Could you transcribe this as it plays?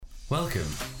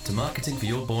Welcome to Marketing for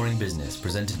Your Boring Business,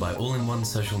 presented by All-in-One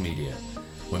Social Media,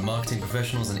 where marketing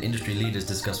professionals and industry leaders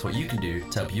discuss what you can do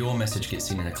to help your message get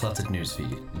seen in a cluttered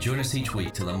newsfeed. Join us each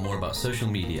week to learn more about social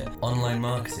media, online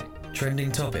marketing,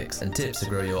 trending topics, and tips to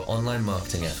grow your online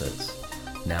marketing efforts.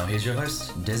 Now here's your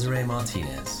host, Desiree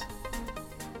Martinez.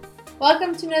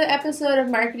 Welcome to another episode of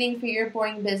Marketing for Your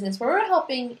Boring Business, where we're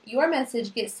helping your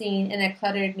message get seen in a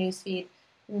cluttered newsfeed.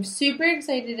 I'm super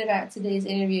excited about today's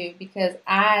interview because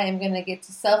I am going to get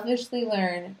to selfishly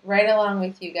learn right along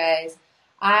with you guys.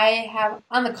 I have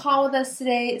on the call with us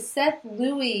today Seth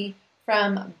Louie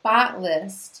from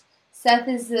Botlist. Seth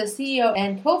is the CEO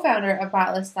and co-founder of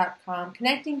Botlist.com,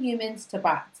 connecting humans to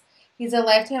bots. He's a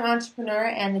lifetime entrepreneur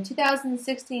and the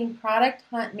 2016 Product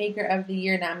Hunt Maker of the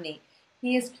Year nominee.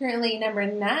 He is currently number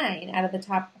 9 out of the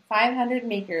top 500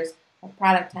 makers of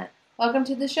Product Hunt. Welcome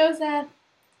to the show, Seth.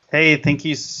 Hey, thank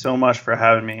you so much for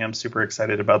having me. I'm super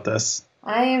excited about this.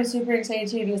 I am super excited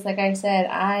too because, like I said,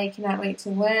 I cannot wait to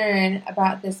learn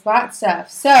about this bot stuff.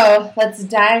 So let's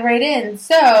dive right in.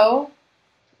 So,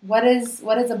 what is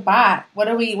a bot? What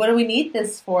do we need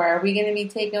this for? Are we going to be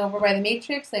taken over by the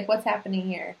Matrix? Like, what's happening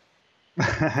here?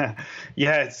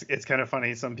 Yeah, it's kind of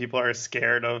funny. Some people are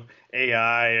scared of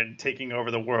AI and taking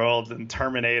over the world and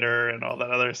Terminator and all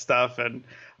that other stuff. And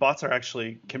bots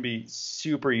can be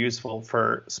super useful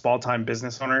for small-time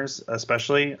business owners,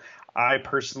 especially. I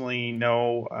personally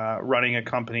know running a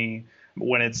company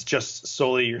when it's just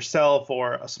solely yourself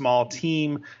or a small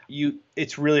team,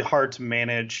 it's really hard to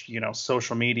manage,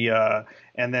 social media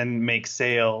and then make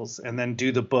sales and then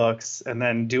do the books and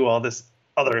then do all this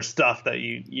other stuff that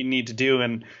you need to do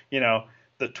in,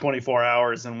 the 24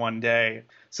 hours in one day.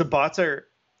 So bots are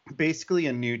basically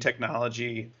a new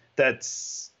technology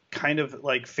that's kind of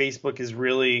like Facebook is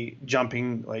really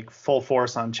jumping like full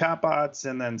force on chatbots,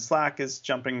 and then Slack is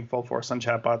jumping full force on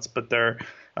chatbots, but they're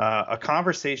a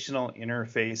conversational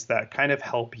interface that kind of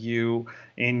help you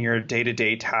in your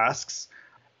day-to-day tasks.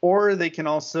 Or they can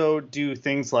also do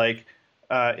things like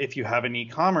if you have an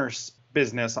e-commerce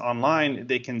business online,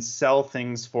 they can sell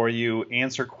things for you,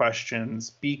 answer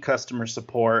questions, be customer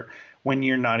support when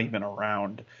you're not even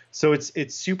around. So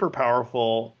it's super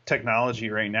powerful technology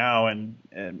right now.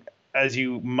 And as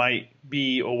you might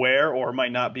be aware or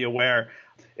might not be aware,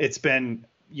 it's been,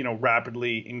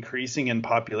 rapidly increasing in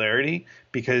popularity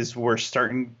because we're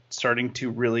starting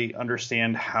to really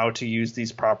understand how to use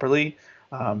these properly,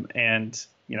 and,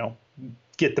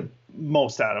 get the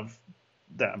most out of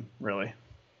them, really.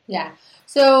 Yeah.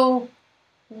 So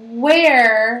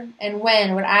where and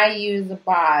when would I use a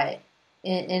bot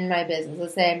in my business?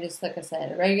 Let's say I'm just, like I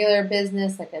said, a regular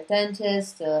business, like a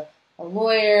dentist, a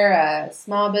lawyer, a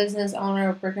small business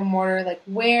owner, brick and mortar. Like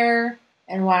where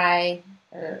and why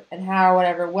and how or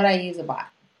whatever would I use a bot?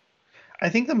 I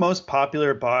think the most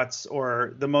popular bots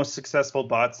or the most successful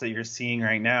bots that you're seeing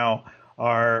right now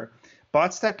are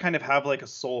bots that kind of have like a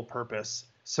sole purpose.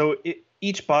 So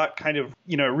each bot kind of,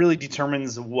 it really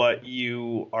determines what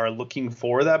you are looking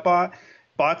for that bot.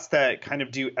 Bots that kind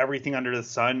of do everything under the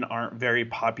sun aren't very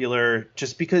popular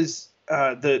just because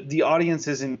the audience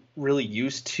isn't really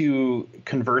used to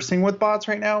conversing with bots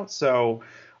right now. So,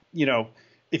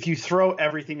 if you throw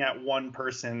everything at one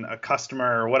person, a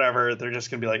customer or whatever, they're just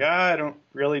going to be like, I don't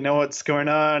really know what's going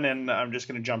on, and I'm just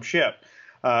going to jump ship.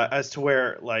 As to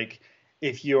where, like,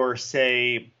 if you're,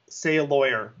 say a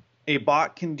lawyer, a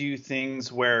bot can do things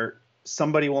where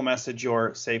somebody will message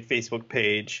your, say, Facebook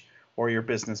page or your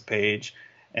business page,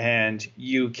 and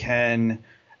you can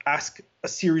ask a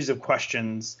series of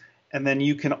questions. And then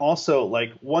you can also,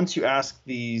 like, once you ask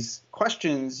these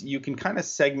questions, you can kind of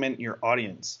segment your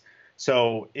audience.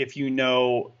 So if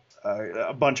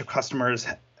a bunch of customers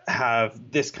have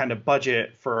this kind of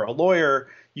budget for a lawyer,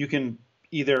 you can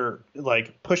either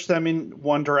like push them in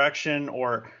one direction,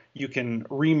 or you can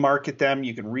remarket them,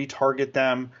 you can retarget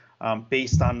them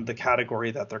based on the category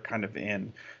that they're kind of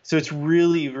in. So it's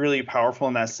really, really powerful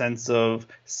in that sense of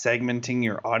segmenting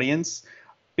your audience.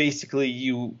 Basically,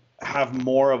 you have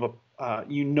more of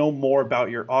more about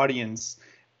your audience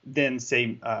than,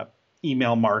 say,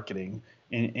 email marketing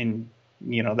in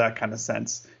that kind of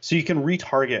sense. So you can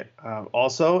retarget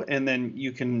also, and then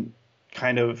you can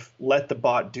kind of let the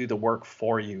bot do the work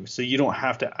for you. So you don't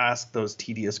have to ask those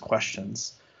tedious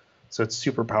questions. So it's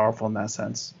super powerful in that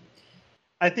sense.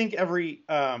 I think every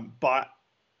bot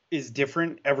is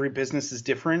different. Every business is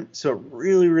different. So it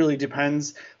really, really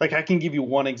depends. Like I can give you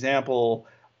one example,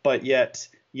 but yet,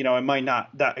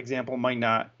 that example might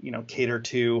not, cater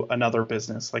to another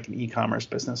business, like an e-commerce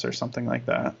business or something like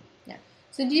that. Yeah.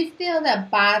 So do you feel that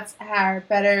bots are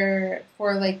better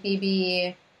for like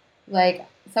maybe like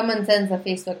someone sends a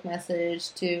Facebook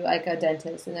message to like a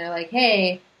dentist and they're like,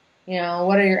 hey,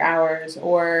 what are your hours?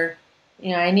 Or,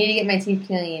 I need to get my teeth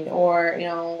cleaned.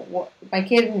 Or, my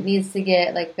kid needs to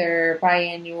get like their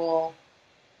biannual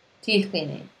teeth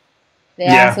cleaning. They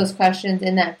ask those questions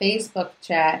in that Facebook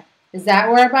chat. Is that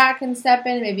where a bot can step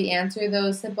in and maybe answer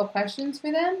those simple questions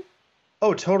for them?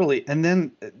 Oh, totally. And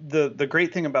then the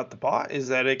great thing about the bot is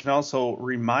that it can also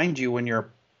remind you when your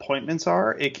appointments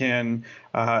are. It can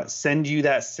send you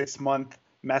that 6-month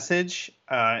message.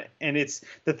 And it's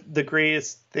the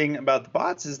greatest thing about the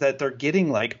bots is that they're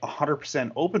getting like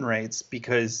 100% open rates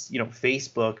because,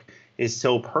 Facebook is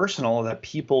so personal that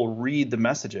people read the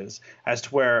messages, as to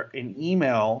where an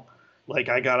email, like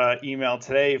I got an email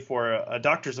today for a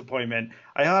doctor's appointment,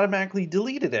 I automatically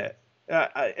deleted it.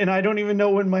 And I don't even know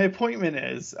when my appointment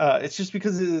is. It's just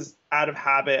because it is out of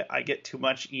habit. I get too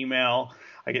much email.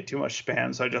 I get too much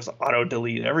spam, so I just auto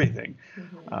delete everything.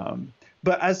 Mm-hmm.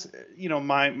 But as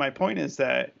my point is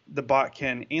that the bot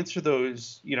can answer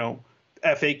those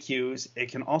FAQs.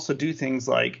 It can also do things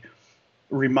like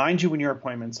remind you when your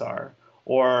appointments are,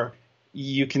 or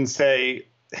you can say,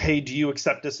 hey, do you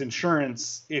accept this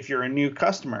insurance if you're a new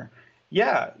customer?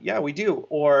 Yeah, we do.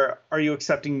 Or are you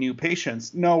accepting new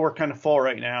patients? No, we're kind of full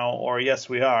right now. Or yes,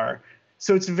 we are.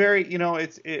 So it's very,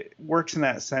 it works in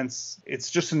that sense.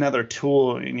 It's just another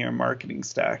tool in your marketing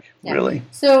stack, really.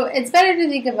 So it's better to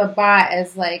think of a bot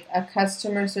as like a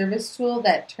customer service tool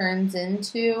that turns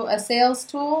into a sales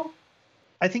tool.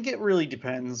 I think it really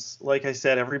depends. Like I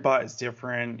said, every bot is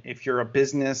different. If you're a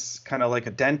business, kind of like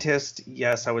a dentist,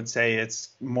 yes, I would say it's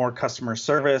more customer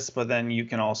service, but then you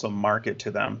can also market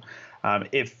to them.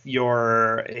 If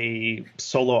you're a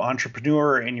solo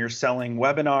entrepreneur and you're selling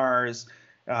webinars,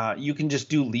 you can just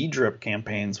do lead drip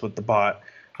campaigns with the bot.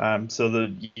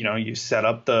 So you set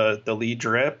up the lead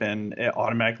drip and it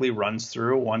automatically runs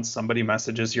through once somebody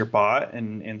messages your bot,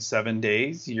 and in 7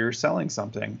 days you're selling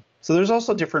something. So there's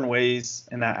also different ways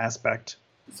in that aspect.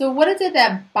 So what is it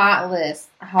that Botless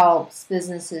helps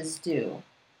businesses do?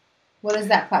 What is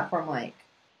that platform like?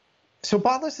 So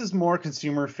Botless is more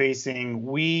consumer facing.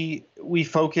 We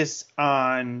focus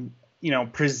on,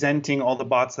 presenting all the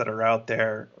bots that are out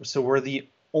there. So we're the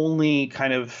only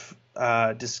kind of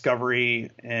discovery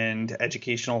and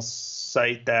educational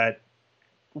site that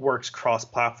works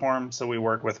cross-platform. So we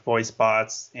work with voice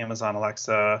bots, Amazon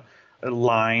Alexa,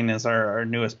 Line is our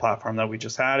newest platform that we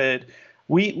just added.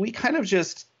 We kind of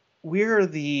we're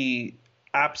the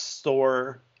app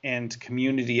store and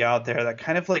community out there that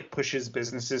kind of like pushes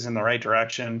businesses in the right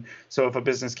direction. So if a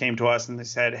business came to us and they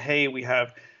said, hey,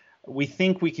 we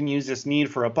think we can use this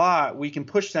need for a bot, we can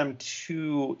push them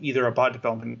to either a bot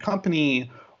development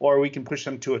company, or we can push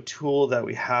them to a tool that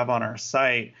we have on our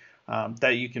site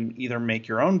that you can either make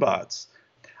your own bots.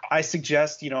 I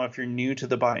suggest, if you're new to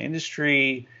the bot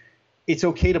industry, it's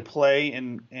okay to play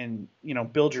and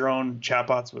build your own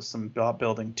chatbots with some bot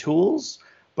building tools.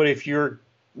 But if you're,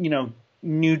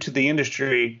 new to the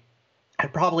industry,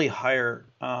 I'd probably hire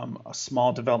a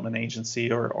small development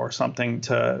agency or something,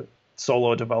 to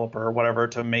solo developer or whatever,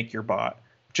 to make your bot,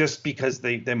 just because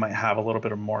they might have a little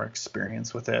bit of more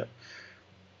experience with it.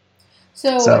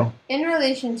 So in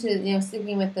relation to,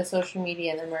 sticking with the social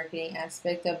media and the marketing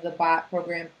aspect of the bot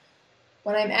program,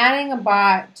 when I'm adding a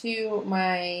bot to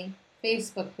my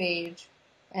Facebook page,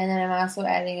 and then I'm also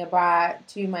adding a bot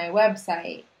to my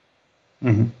website.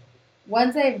 Mm-hmm.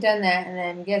 Once I've done that, and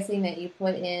I'm guessing that you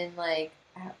put in like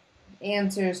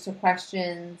answers to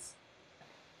questions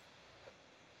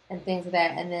and things like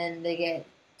that, and then they get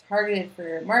targeted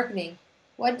for marketing,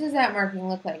 what does that marketing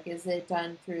look like? Is it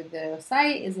done through the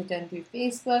site? Is it done through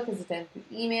Facebook? Is it done through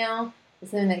email? Is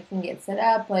it something that can get set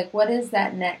up? Like, what is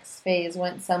that next phase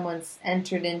once someone's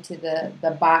entered into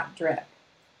the bot drip?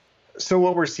 So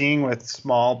what we're seeing with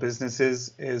small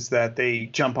businesses is that they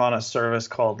jump on a service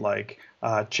called like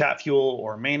Chatfuel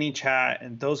or ManyChat,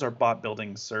 and those are bot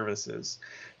building services.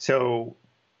 So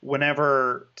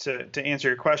whenever, to answer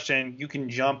your question, you can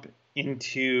jump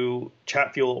into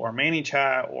Chatfuel or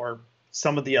ManyChat or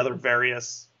some of the other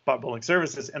various bot building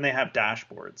services, and they have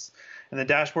dashboards. And the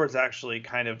dashboards actually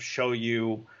kind of show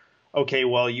you, okay,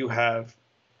 well, you have,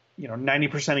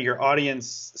 90% of your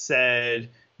audience said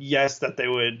yes, that they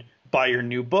would buy your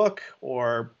new book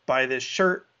or buy this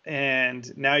shirt.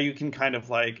 And now you can kind of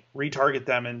like retarget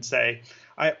them and say,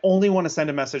 I only want to send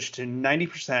a message to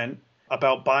 90%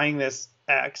 about buying this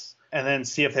X, and then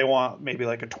see if they want maybe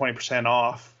like a 20%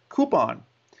 off coupon.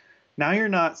 Now you're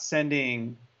not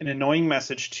sending an annoying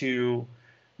message to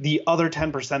the other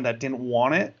 10% that didn't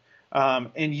want it.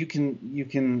 And you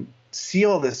can see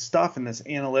all this stuff and this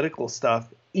analytical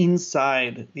stuff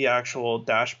inside the actual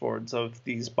dashboards of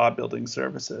these bot building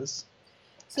services.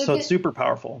 So it's super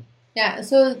powerful. Yeah,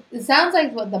 so it sounds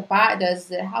like what the bot does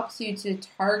is it helps you to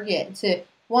target, to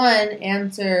one,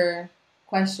 answer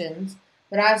questions,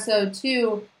 but also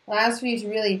two, allows for you to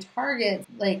really target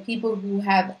like people who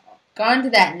have gone to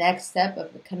that next step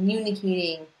of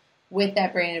communicating with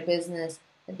that brand or business,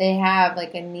 that they have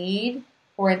like a need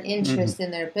or an interest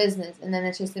in their business. And then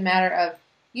it's just a matter of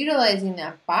utilizing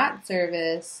that bot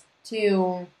service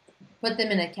to put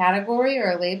them in a category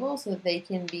or a label so that they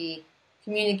can be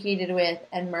communicated with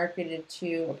and marketed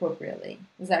to appropriately.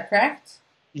 Is that correct?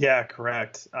 Yeah,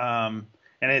 correct.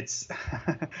 And it's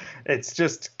it's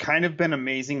just kind of been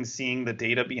amazing seeing the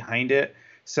data behind it.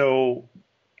 So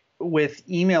with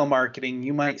email marketing,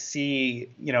 you might see,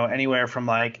 anywhere from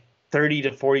like 30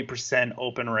 to 40%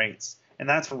 open rates. And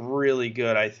that's really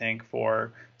good, I think,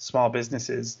 for small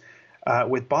businesses.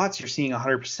 With bots, you're seeing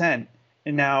 100%.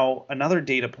 And now another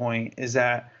data point is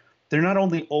that they're not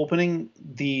only opening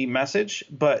the message,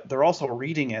 but they're also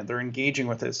reading it. They're engaging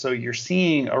with it. So you're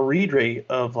seeing a read rate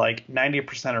of like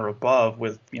 90% or above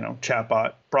with,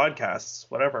 chatbot broadcasts,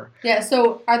 whatever. Yeah.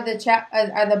 So are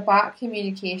the bot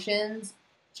communications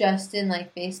just in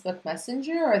like Facebook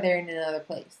Messenger, or are they in another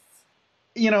place?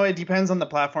 It depends on the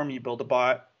platform you build a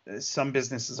bot. Some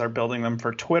businesses are building them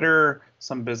for Twitter.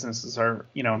 Some businesses are,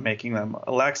 making them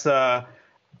Alexa.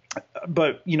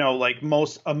 But,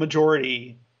 a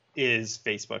majority is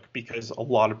Facebook, because a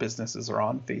lot of businesses are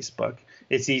on Facebook.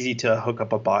 It's easy to hook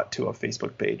up a bot to a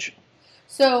Facebook page.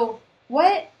 So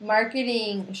what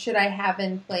marketing should I have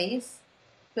in place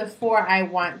before I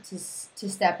want to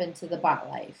step into the bot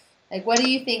life? Like, what do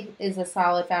you think is a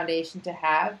solid foundation to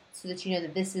have so that you know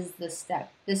that this is the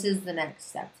step, this is the next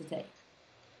step to take?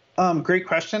 Great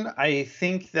question. I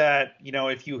think that,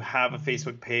 if you have a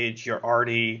Facebook page, you're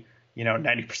already,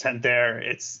 90% there.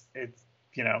 It's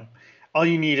all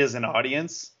you need is an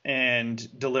audience, and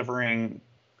delivering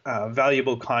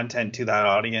valuable content to that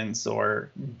audience,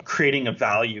 or creating a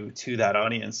value to that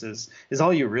audience is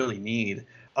all you really need.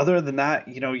 Other than that,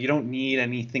 you don't need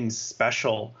anything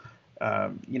special.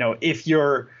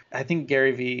 I think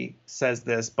Gary Vee says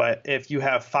this, but if you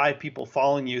have 5 people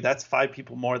following you, that's 5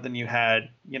 people more than you had,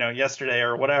 yesterday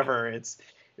or whatever.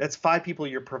 That's 5 people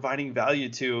you're providing value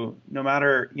to. No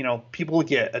matter, people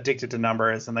get addicted to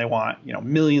numbers and they want,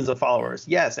 millions of followers.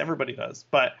 Yes, everybody does,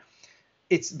 but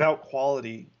it's about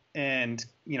quality and,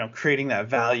 creating that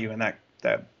value and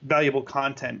that valuable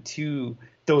content to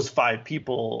those 5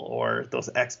 people or those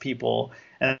X people,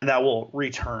 and that will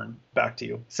return back to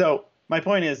you. So my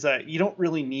point is that you don't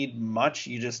really need much.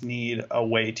 You just need a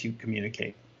way to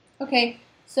communicate. Okay.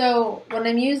 So when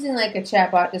I'm using like a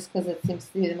chatbot, just because it seems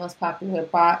to be the most popular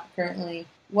bot currently,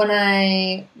 when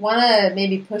I want to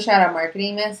maybe push out a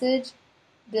marketing message,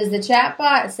 does the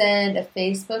chatbot send a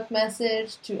Facebook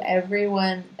message to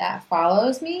everyone that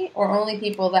follows me, or only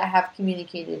people that have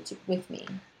communicated with me?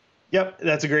 Yep,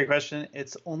 that's a great question.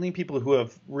 It's only people who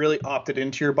have really opted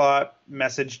into your bot,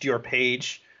 messaged your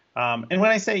page. And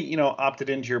when I say, opted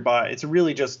into your bot, it's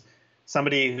really just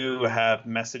somebody who have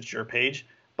messaged your page.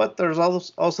 But there's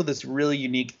also this really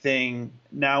unique thing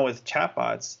now with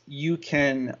chatbots. You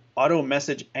can auto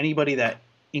message anybody that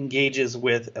engages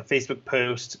with a Facebook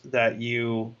post that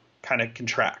you kind of can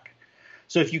track.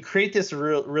 So if you create this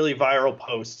really viral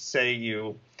post, say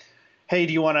hey,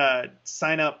 do you want to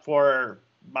sign up for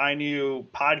my new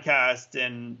podcast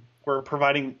and we're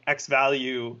providing X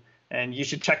value and you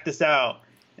should check this out.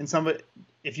 And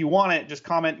if you want it, just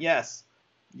comment yes,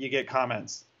 you get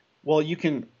comments. Well, you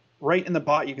can right in the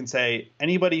bot, you can say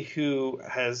anybody who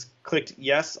has clicked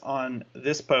yes on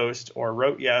this post or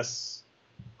wrote yes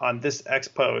on this X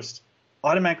post,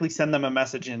 automatically send them a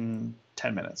message in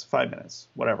 10 minutes, 5 minutes,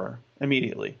 whatever,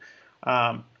 immediately.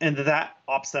 And that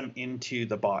opts them into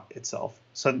the bot itself.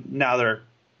 So now they're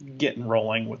getting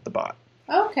rolling with the bot.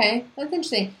 Okay, that's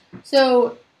interesting.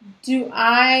 So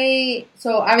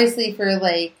obviously for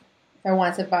like, if I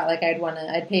want to bot, like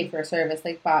I'd pay for a service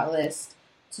like Botlist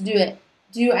to do it.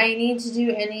 Do I need to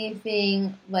do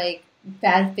anything like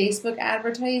bad Facebook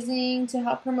advertising to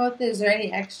help promote this? Is there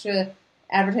any extra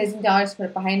advertising dollars to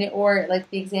put behind it? Or like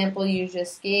the example you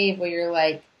just gave where you're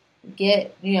like,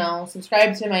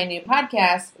 subscribe to my new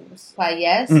podcast, reply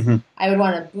yes. Mm-hmm. I would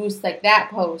want to boost like that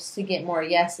post to get more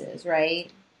yeses, right?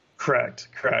 Correct.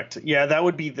 Yeah, that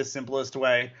would be the simplest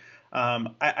way.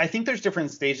 I think there's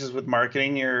different stages with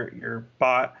marketing your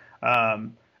bot.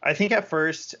 I think at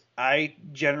first I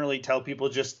generally tell people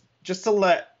just to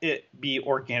let it be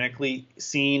organically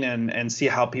seen and see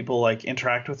how people like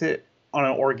interact with it on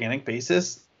an organic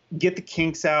basis. get the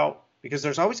kinks out, because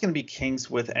there's always going to be kinks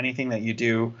with anything that you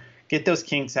do. Get those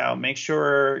kinks out, make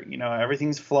sure,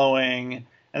 everything's flowing.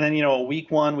 And then,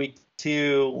 week 1, week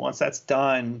 2, once that's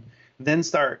done, then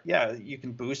start, you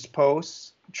can boost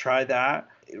posts, try that.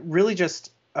 Really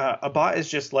just, a bot is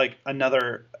just like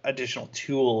another additional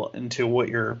tool into what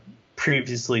you're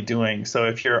previously doing. So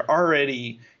if you're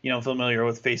already, familiar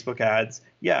with Facebook ads,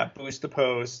 boost the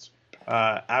post,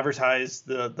 advertise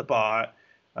the bot,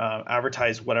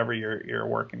 advertise whatever you're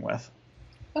working with.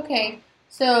 Okay,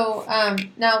 so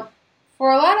now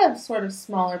for a lot of sort of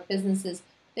smaller businesses,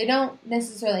 they don't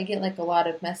necessarily get like a lot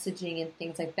of messaging and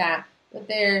things like that, but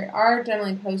they are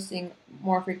generally posting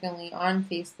more frequently on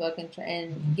Facebook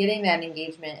and getting that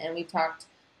engagement. And we talked,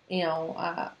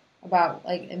 about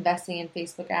like investing in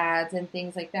Facebook ads and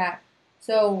things like that.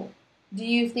 So do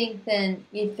you think then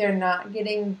if they're not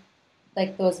getting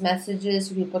like those messages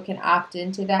so people can opt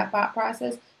into that bot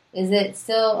process, is it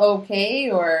still okay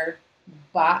or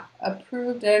bot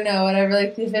approved? I don't know, whatever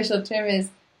like the official term is,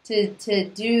 to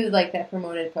do like that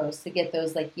promoted post, to get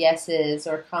those like yeses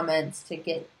or comments to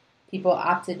get people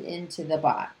opted into the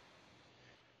bot?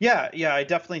 Yeah, I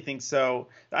definitely think so.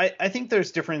 I think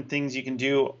there's different things you can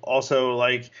do also,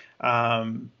 like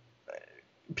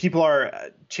people are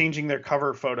changing their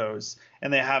cover photos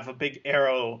and they have a big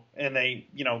arrow and they,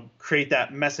 create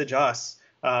that message us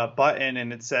button,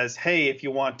 and it says, hey, if you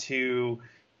want to,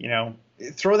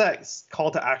 throw that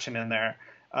call to action in there.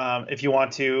 If you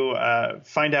want to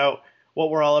find out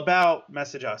what we're all about,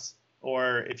 message us.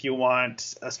 Or if you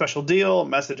want a special deal,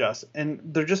 message us. And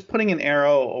they're just putting an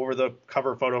arrow over the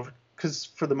cover photo because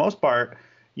for the most part,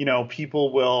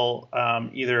 people will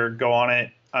either go on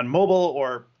it on mobile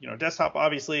or, desktop,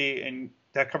 obviously, and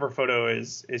that cover photo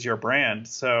is your brand.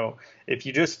 So if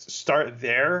you just start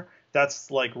there,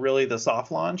 that's like really the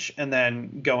soft launch, and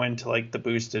then go into like the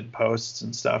boosted posts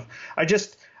and stuff.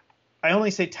 I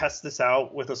only say test this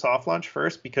out with a soft launch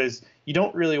first, because you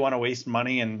don't really want to waste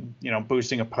money in,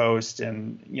 boosting a post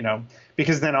and,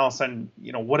 because then all of a sudden,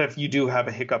 what if you do have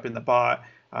a hiccup in the bot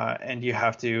and you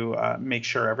have to make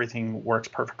sure everything works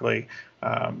perfectly.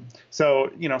 So,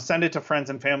 send it to friends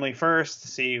and family first to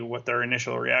see what their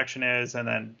initial reaction is, and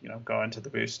then, go into the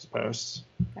boosted posts.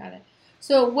 Got it.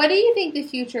 So what do you think the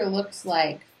future looks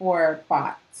like for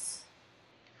bots?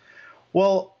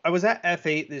 Well, I was at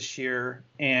F8 this year,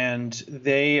 and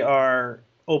they are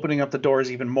opening up the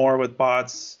doors even more with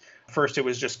bots. First, it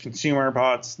was just consumer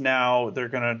bots. Now they're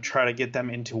going to try to get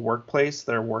them into workplace,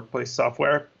 their workplace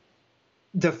software.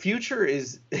 The future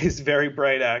is very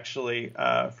bright, actually,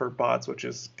 for bots, which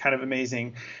is kind of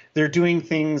amazing. They're doing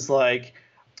things like,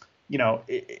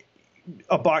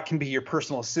 a bot can be your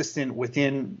personal assistant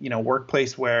within,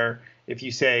 workplace, where if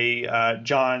you say,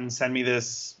 John, send me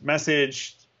this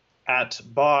message at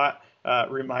bot,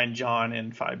 remind John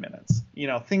in 5 minutes,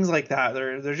 things like that.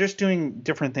 They're just doing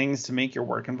different things to make your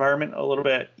work environment a little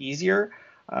bit easier.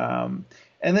 And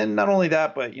then not only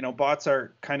that, but, bots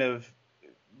are kind of,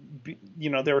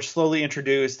 they were slowly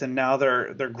introduced, and now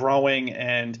they're growing,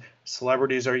 and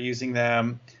celebrities are using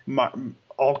them.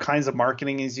 All kinds of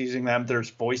marketing is using them.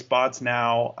 There's voice bots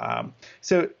now.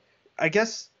 So I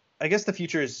guess the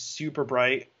future is super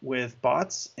bright with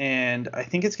bots, and I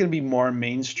think it's going to be more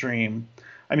mainstream.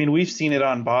 I mean, we've seen it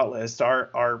on BotList.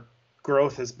 Our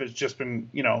growth has just been,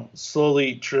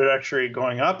 slowly trajectory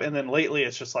going up, and then lately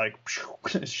it's just like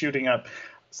shooting up.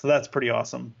 So that's pretty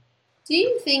awesome. Do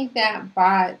you think that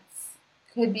bots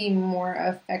could be more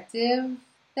effective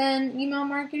than email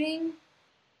marketing?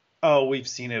 Oh, we've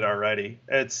seen it already.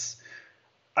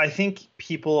 I think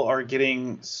people are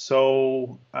getting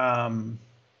so,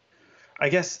 I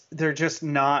guess they're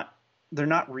not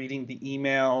reading the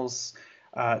emails.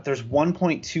 There's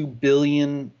 1.2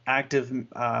 billion active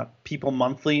people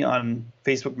monthly on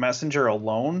Facebook Messenger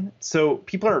alone. So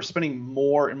people are spending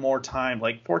more and more time,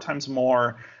 like 4 times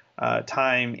more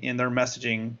time in their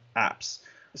messaging apps.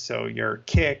 So your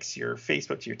Kicks, your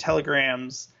Facebook, your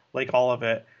Telegrams, like all of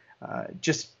it,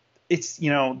 it's,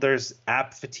 there's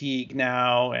app fatigue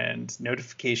now and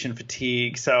notification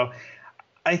fatigue. So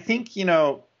I think,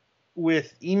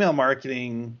 with email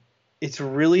marketing, it's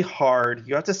really hard.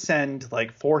 You have to send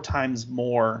like 4 times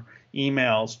more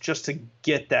emails just to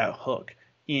get that hook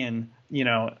in,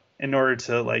 in order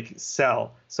to like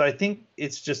sell. So I think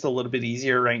it's just a little bit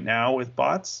easier right now with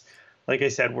bots. Like I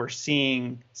said, we're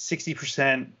seeing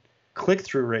 60%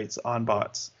 click-through rates on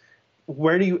bots.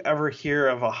 Where do you ever hear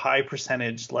of a high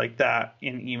percentage like that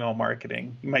in email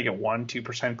marketing? You might get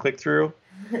 1-2% click through.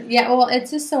 Yeah, well,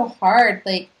 it's just so hard.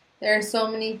 Like, there are so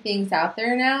many things out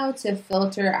there now to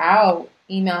filter out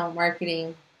email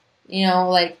marketing.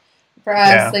 Like for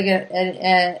us, like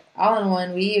a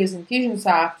all-in-one, we use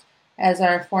Infusionsoft as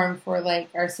our form for like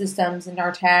our systems and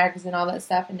our tags and all that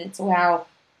stuff, and it's how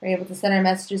we're able to send our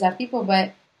messages out to people.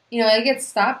 But it gets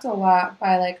stopped a lot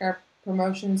by like our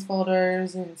promotions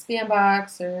folders and spam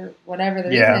box or whatever the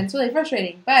reason. It's really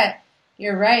frustrating. But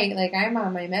you're right. Like I'm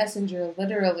on my Messenger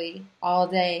literally all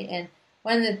day, and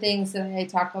one of the things that I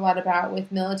talk a lot about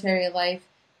with military life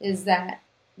is that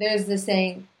there's this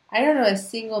saying, I don't know a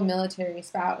single military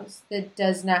spouse that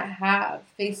does not have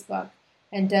Facebook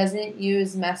and doesn't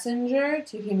use Messenger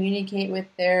to communicate with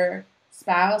their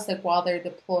spouse like while they're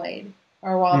deployed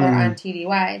or while they're on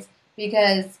TDYs,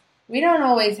 because we don't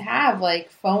always have like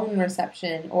phone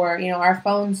reception, or our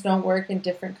phones don't work in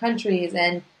different countries,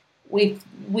 and we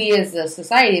as a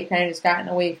society have kind of just gotten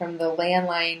away from the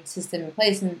landline system in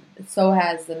place, and so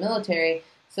has the military.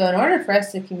 So in order for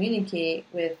us to communicate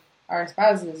with our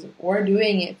spouses, we're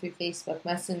doing it through Facebook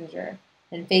Messenger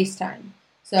and FaceTime.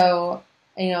 So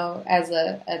as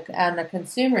on a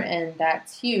consumer end,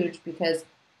 that's huge, because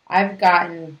I've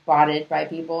gotten botted by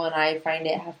people, and I find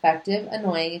it effective,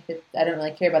 annoying. I don't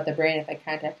really care about the brand if I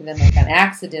contacted them like on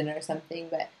accident or something.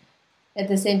 But at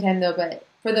the same time, though,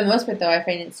 for the most part, though, I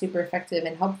find it super effective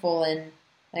and helpful. And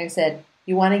like I said,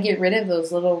 you want to get rid of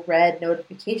those little red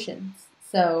notifications.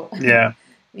 So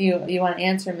you want to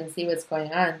answer them and see what's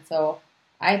going on. So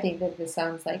I think that this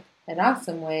sounds like an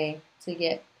awesome way to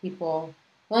get people.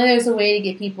 Well, there's a way to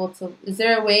get people to. Is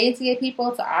there a way to get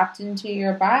people to opt into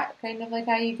your bot? Kind of like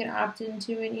how you can opt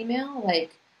into an email,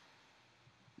 like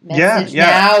message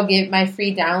now, get my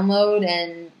free download,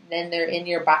 and then they're in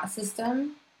your bot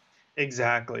system.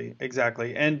 Exactly.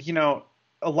 And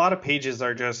a lot of pages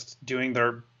are just doing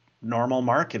their normal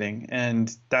marketing,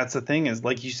 and that's the thing is,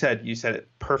 like you said it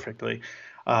perfectly.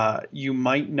 You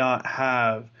might not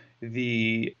have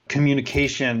the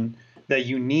communication that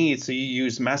you need, so you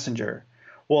use Messenger.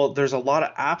 Well, there's a lot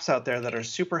of apps out there that are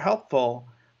super helpful,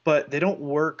 but they don't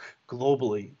work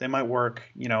globally. They might work,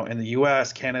 in the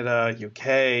US, Canada,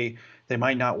 UK. They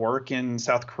might not work in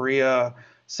South Korea.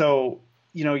 So,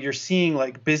 you're seeing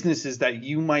like businesses that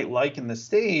you might like in the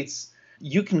States,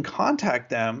 you can contact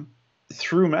them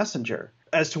through Messenger,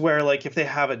 as to where like if they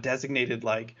have a designated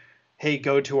like, hey,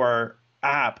 go to our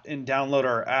app and download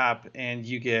our app and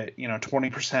you get,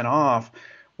 20% off.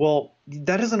 Well,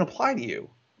 that doesn't apply to you.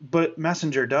 But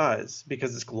Messenger does,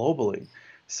 because it's globally.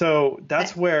 So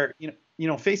that's where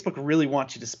Facebook really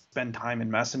wants you to spend time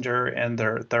in Messenger and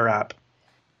their app.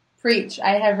 Preach.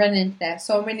 I have run into that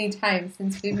so many times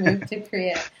since we moved to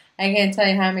Korea. I can't tell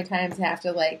you how many times I have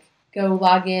to like go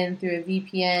log in through a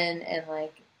VPN and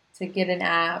like to get an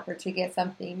app or to get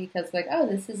something, because like, oh,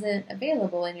 this isn't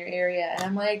available in your area. And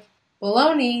I'm like,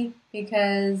 baloney,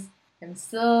 because I'm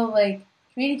still like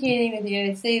communicating with the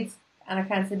United States on a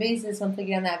constant basis. Once I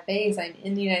get on that base, I'm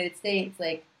in the United States.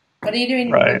 Like, what are you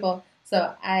doing to people?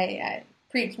 So I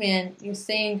preach, man. You're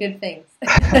saying good things.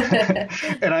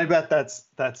 And I bet that's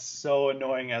so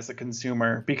annoying as a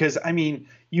consumer, because I mean,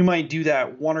 you might do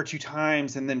that one or two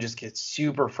times and then just get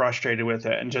super frustrated with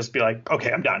it and just be like,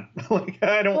 okay, I'm done. Like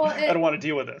I don't want to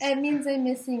deal with this. It means I'm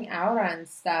missing out on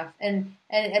stuff, and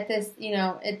at this,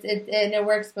 it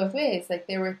works both ways. Like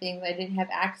there were things I didn't have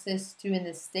access to in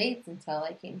the States until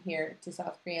I came here to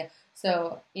South Korea.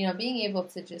 So being able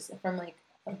to just from like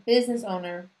a business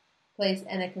owner place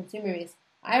and a consumer base,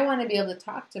 I want to be able to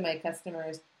talk to my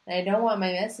customers, and I don't want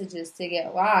my messages to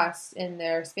get lost in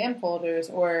their spam folders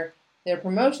or their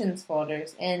promotions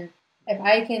folders. And if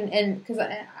I can, and because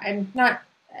I'm not,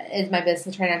 it's my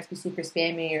business to try not to be super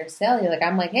spammy or silly. Like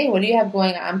I'm like, hey, what do you have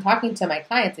going on? I'm talking to my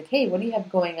clients like, hey, what do you have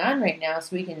going on right now,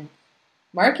 so we can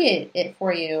market it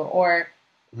for you, or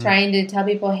trying to tell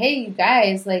people, hey, you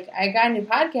guys, like I got a new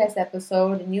podcast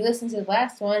episode and you listened to the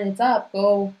last one, it's up,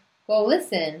 go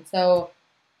listen. So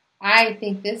I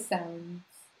think this sounds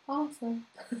awesome.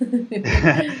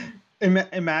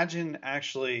 Imagine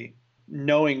actually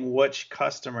knowing which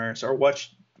customers or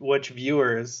which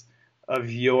viewers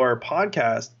of your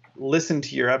podcast listened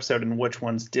to your episode and which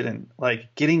ones didn't.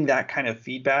 Like getting that kind of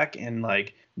feedback and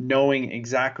like knowing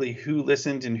exactly who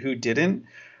listened and who didn't,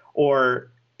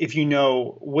 or if you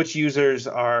know which users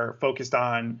are focused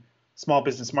on small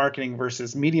business marketing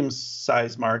versus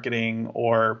medium-sized marketing,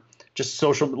 or just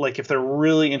social, like if they're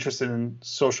really interested in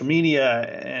social media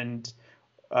and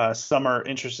some are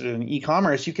interested in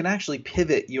e-commerce, you can actually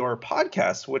pivot your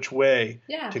podcast which way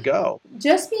to go.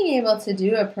 Just being able to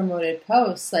do a promoted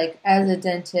post, like as a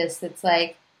dentist, it's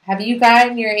like, have you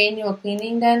gotten your annual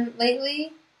cleaning done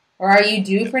lately? Or are you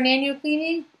due for an annual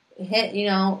cleaning? Hit,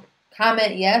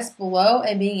 comment yes below,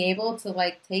 and being able to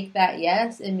like take that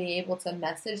yes and be able to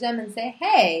message them and say,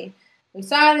 hey, we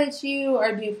saw that you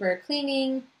are due for a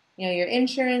cleaning. Your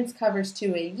insurance covers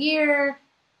 2 a year.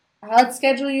 Let's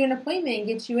schedule you an appointment and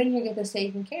get you in here, get this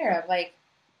taken care of. Like,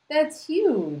 that's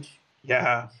huge.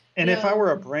 Yeah. And if I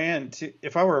were a brand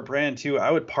too,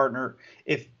 I would partner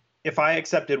if I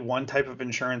accepted one type of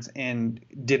insurance and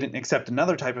didn't accept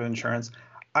another type of insurance,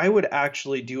 I would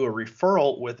actually do a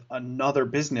referral with another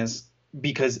business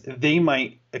because they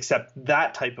might accept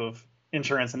that type of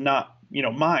insurance and not,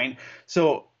 mine.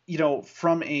 So,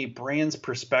 from a brand's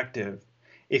perspective,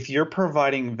 if you're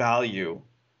providing value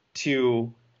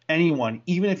to anyone,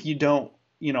 even if you don't,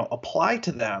 apply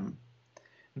to them,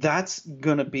 that's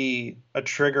going to be a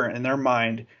trigger in their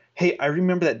mind. Hey, I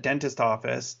remember that dentist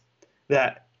office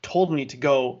that told me to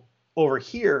go over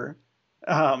here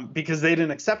because they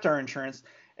didn't accept our insurance,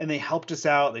 and they helped us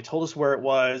out. They told us where it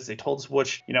was. They told us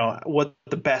what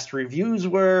the best reviews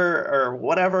were or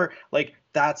whatever. Like,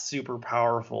 that's super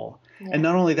powerful. Yeah. And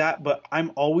not only that, but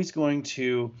I'm always going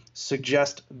to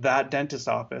suggest that dentist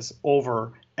office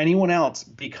over anyone else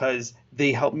because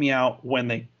they helped me out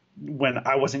when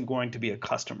I wasn't going to be a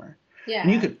customer. Yeah.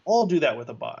 And you could all do that with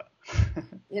a bot.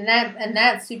 and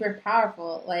that's super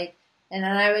powerful. Like, and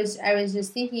then I was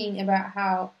just thinking about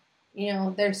how,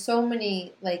 there's so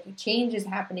many like changes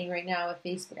happening right now with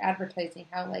Facebook advertising,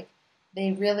 how like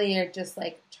they really are just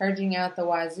like charging out the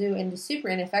wazoo and just super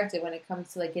ineffective when it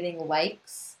comes to like getting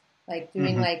likes, like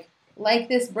doing like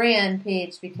this brand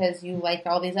page because you like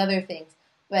all these other things.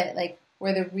 But like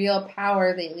where the real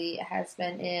power lately has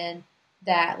been in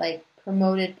that like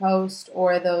promoted post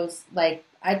or those like,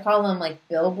 I call them like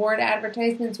billboard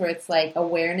advertisements where it's like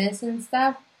awareness and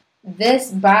stuff. This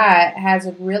bot has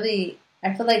a really,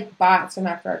 I feel like bots from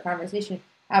after our conversation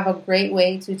have a great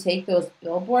way to take those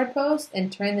billboard posts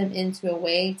and turn them into a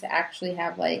way to actually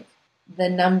have like the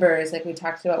numbers like we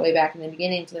talked about way back in the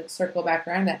beginning to like circle back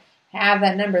around that, have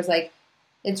that numbers. Like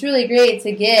it's really great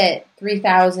to get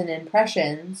 3,000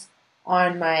 impressions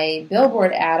on my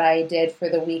billboard ad I did for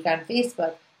the week on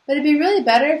Facebook. But it'd be really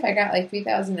better if I got like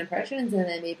 3,000 impressions and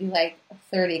then maybe like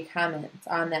 30 comments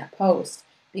on that post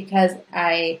because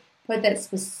I put that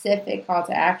specific call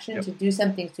to action to do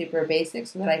something super basic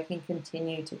so that I can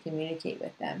continue to communicate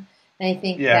with them. And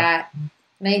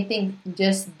I think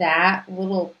just that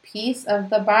little piece of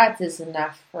the bots is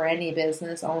enough for any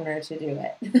business owner to do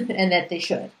it and that they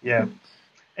should. Yeah.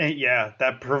 And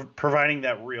that providing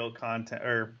that real content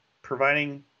or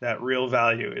providing that real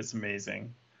value is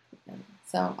amazing.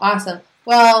 So awesome.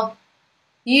 Well,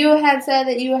 you had said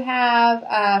that you have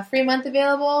a free month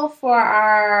available for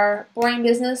our Boring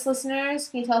Business listeners.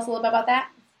 Can you tell us a little bit about that?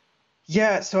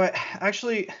 Yeah. So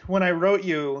when I wrote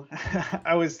you,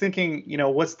 I was thinking,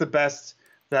 what's the best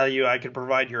value I could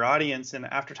provide your audience? And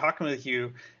after talking with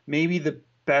you, maybe the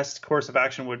best course of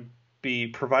action would be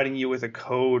providing you with a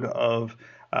code of,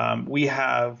 we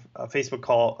have a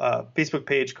Facebook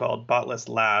page called Botless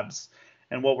Labs.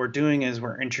 And what we're doing is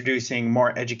we're introducing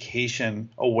more education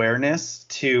awareness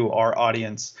to our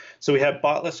audience. So we have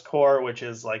Botless Core, which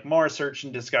is like more search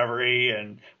and discovery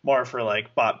and more for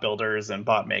like bot builders and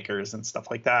bot makers and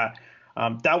stuff like that.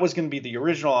 That was going to be the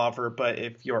original offer. But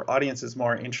if your audience is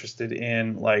more interested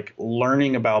in like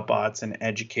learning about bots and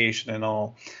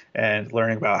educational and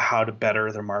learning about how to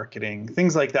better their marketing,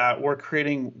 things like that, we're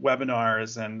creating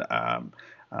webinars and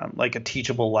like a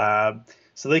teachable lab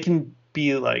so they can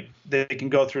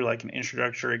go through like an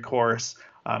introductory course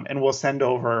and we'll send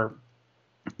over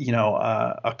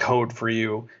a code for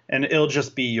you and it'll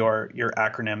just be your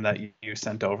acronym that you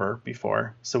sent over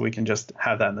before, so we can just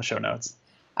have that in the show notes.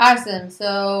 Awesome.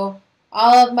 So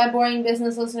all of my Boring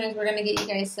Business listeners, we're going to get you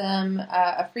guys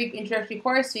a free introductory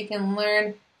course so you can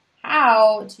learn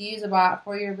how to use a bot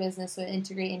for your business so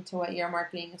integrate into what your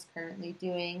marketing is currently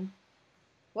doing.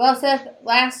 Well, Seth,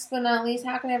 last but not least,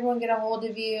 how can everyone get a hold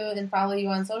of you and follow you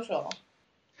on social?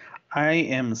 I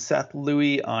am Seth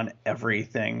Louie on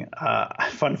everything.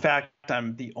 Fun fact,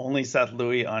 I'm the only Seth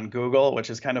Louie on Google, which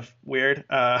is kind of weird.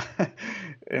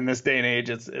 In this day and age,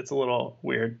 it's a little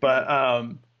weird. But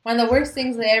one of the worst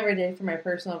things I ever did for my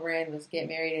personal brand was get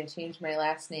married and change my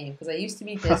last name because I used to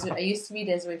be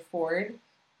Desiree Ford,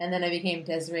 and then I became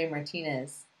Desiree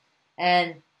Martinez.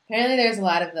 And apparently there's a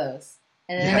lot of those.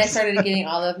 And then I started getting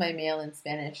all of my mail in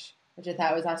Spanish, which I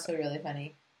thought was also really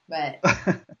funny. But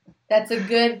that's a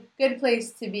good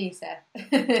place to be, Seth.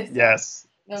 Yes.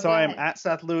 So I'm at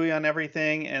Seth Louie on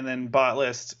everything, and then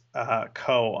Botless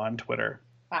Co on Twitter.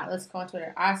 Botless Co on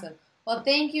Twitter. Awesome. Well,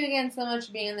 thank you again so much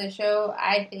for being on the show.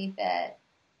 I think that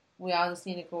we all just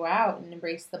need to go out and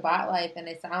embrace the bot life. And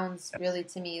it sounds really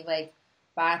to me like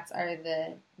bots are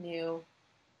the new,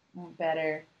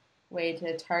 better way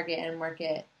to target and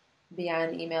market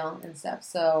beyond email and stuff.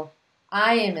 So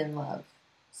I am in love.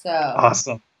 So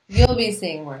Awesome. You'll be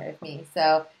seeing more of me.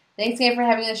 So thanks again for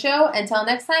having the show. Until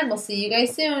next time, we'll see you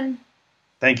guys soon.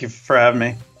 Thank you for having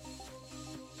me.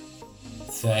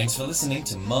 Thanks for listening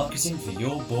to Marketing for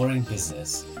Your Boring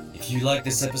Business. If you like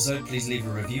this episode, please leave a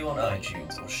review on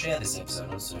iTunes or share this episode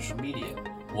on social media.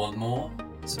 Want more?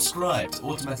 Subscribe to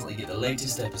automatically get the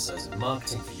latest episodes of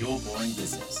Marketing for Your Boring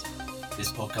Business.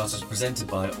 This podcast is presented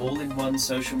by All-in-One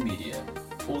Social Media.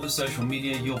 All the social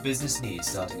media your business needs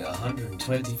starting at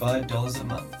 $125 a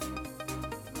month.